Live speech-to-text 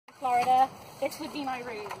Florida, this would be my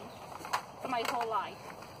room for my whole life.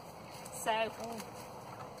 So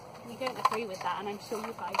we don't agree with that, and I'm sure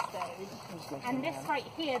you guys don't. And this right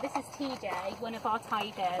here, this is TJ, one of our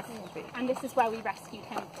tigers, and this is where we rescued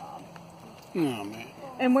him from. Oh, man.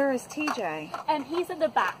 And where is TJ? He's at the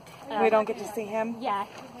back. We don't get to see him? Yeah.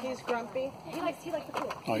 He's grumpy? He likes the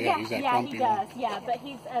pool. Oh, yeah, he's that grumpy he does, yeah, but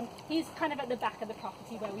he's kind of at the back of the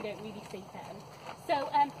property where we don't really see him. So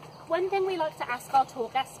one thing we like to ask our tour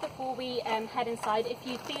guests before we head inside, if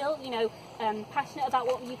you feel, passionate about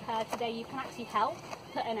what you've heard today, you can actually help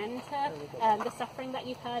put an end to the suffering that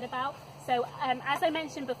you've heard about. So as I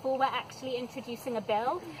mentioned before, we're actually introducing a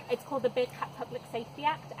bill. It's called the Big Cat Public Safety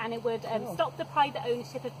Act, and it would stop the private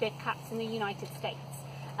ownership of big cats in the United States.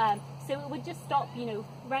 So it would just stop,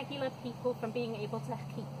 regular people from being able to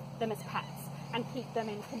keep them as pets and keep them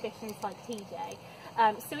in conditions like TJ.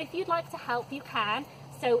 So if you'd like to help, you can.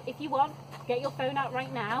 So if you want, get your phone out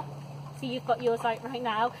right now. So you've got yours out right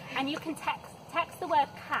now, and you can text the word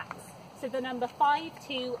cats. So the number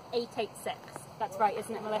 52886. That's right,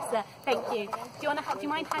 isn't it, Melissa? Thank you. Do you want to help? Do you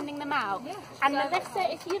mind handing them out? Yeah. And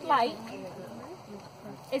Melissa, if you'd like,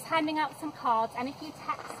 is handing out some cards, and if you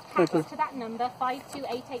text to that number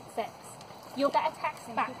 52886, you'll get a text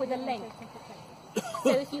back with a link.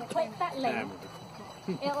 So if you click that link,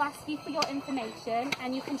 it'll ask you for your information,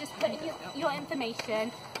 and you can just put in your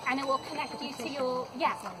information, and it will connect you to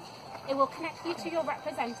your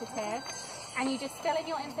representative. And you just fill in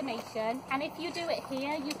your information, and if you do it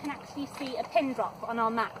here, you can actually see a pin drop on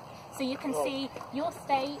our map. So you can see your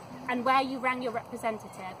state and where you rang your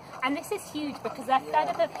representative. And this is huge because they're fed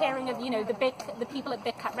up of hearing of, the people at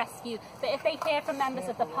Big Cat Rescue. But if they hear from members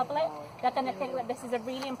of the public, they're going to think that this is a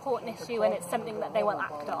really important issue and it's something that they will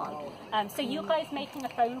act on. So you guys making a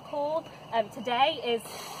phone call today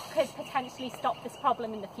could potentially stop this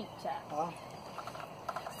problem in the future.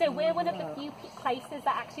 So we're one of the few places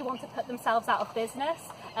that actually want to put themselves out of business.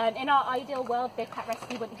 In our ideal world, Big Cat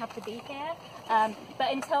Rescue wouldn't have to be here.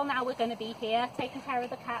 But until now, we're going to be here, taking care of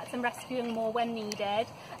the cats and rescuing more when needed.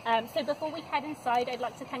 So before we head inside, I'd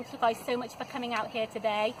like to thank you guys so much for coming out here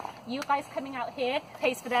today. You guys coming out here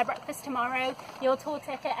pays for their breakfast tomorrow. Your tour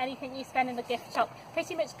ticket, anything you spend in the gift shop,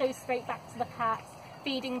 pretty much goes straight back to the cats,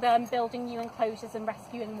 feeding them, building new enclosures and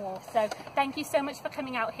rescuing more. So thank you so much for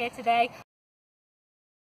coming out here today.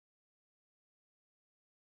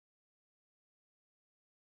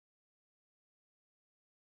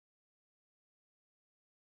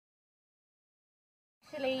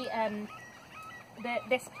 Actually,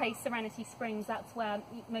 this place, Serenity Springs, that's where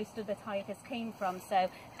most of the tigers came from. So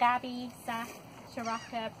Gabby, Seth,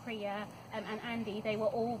 Sharaka, Priya, and Andy, they were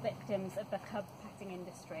all victims of the cub petting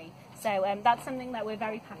industry. So that's something that we're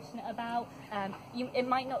very passionate about. It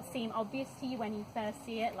might not seem obvious to you when you first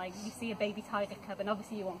see it, like you see a baby tiger cub and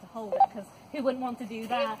obviously you want to hold it because who wouldn't want to do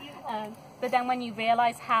that? But then when you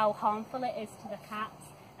realise how harmful it is to the cats,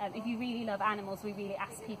 if you really love animals, we really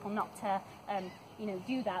ask people not to,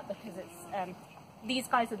 do that because it's these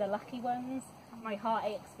guys are the lucky ones. My heart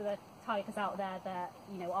aches for the tigers out there that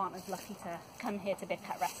aren't as lucky to come here to Big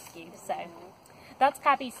Cat Rescue. So that's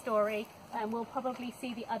Gabby's story. We'll probably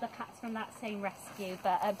see the other cats from that same rescue,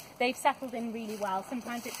 but they've settled in really well.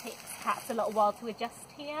 Sometimes it takes cats a little while to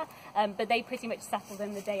adjust here, but they pretty much settled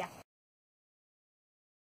in the day after.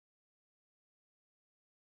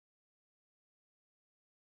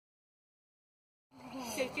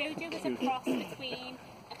 So Jojo is a cross between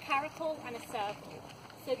a caracal and a circle.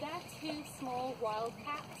 So they're two small wild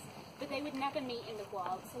cats, but they would never meet in the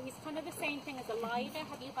wild. So he's kind of the same thing as a liger.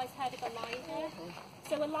 Have you guys heard of a liger?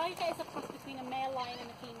 So a liger is a cross between a male lion and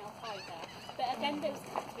a female tiger. But again, those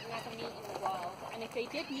cats would never meet in the wild. And if they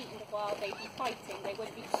did meet in the wild, they'd be fighting. They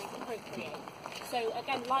wouldn't be trying to procreate. So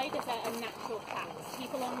again, ligers are natural cats.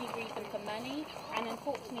 People only breed them for money, and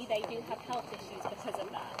unfortunately they do have health issues because of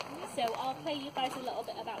that. So I'll play you guys a little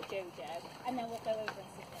bit about Jojo, and then we'll go over a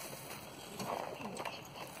few things.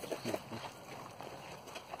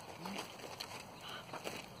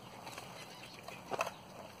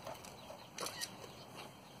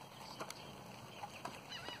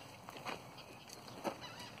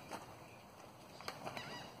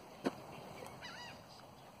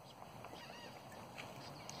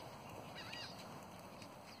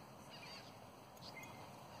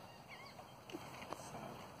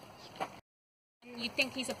 you'd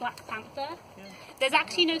think he's a black panther. There's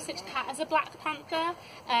actually no such cat as a black panther.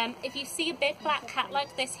 If you see a big black cat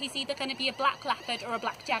like this, he's either going to be a black leopard or a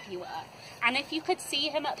black jaguar. And if you could see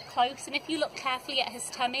him up close, and if you look carefully at his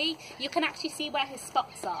tummy, you can actually see where his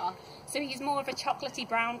spots are. So he's more of a chocolatey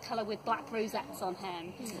brown colour with black rosettes on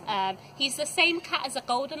him. He's the same cat as a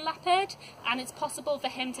golden leopard, and it's possible for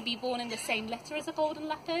him to be born in the same litter as a golden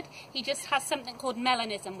leopard. He just has something called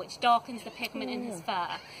melanism, which darkens the pigment in his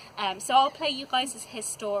fur. So I'll play you guys his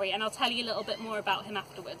story, and I'll tell you a little bit more about him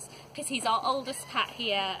afterwards, because he's our oldest cat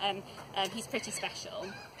here, and he's pretty special.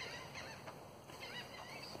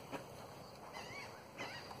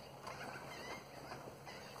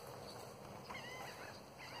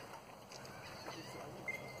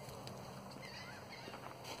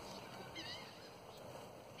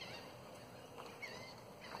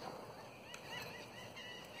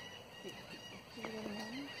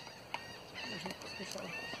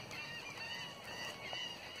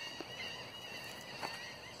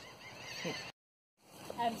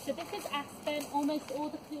 So this is Aspen. Almost all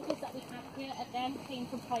the cougars that we have here, again, came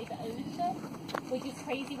from private ownership, which is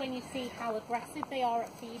crazy when you see how aggressive they are at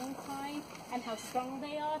feeding time and how strong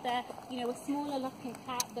they are. They're, you know, a smaller looking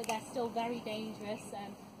cat, but they're still very dangerous.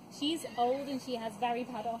 She's old and she has very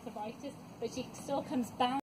bad arthritis, but she still comes bound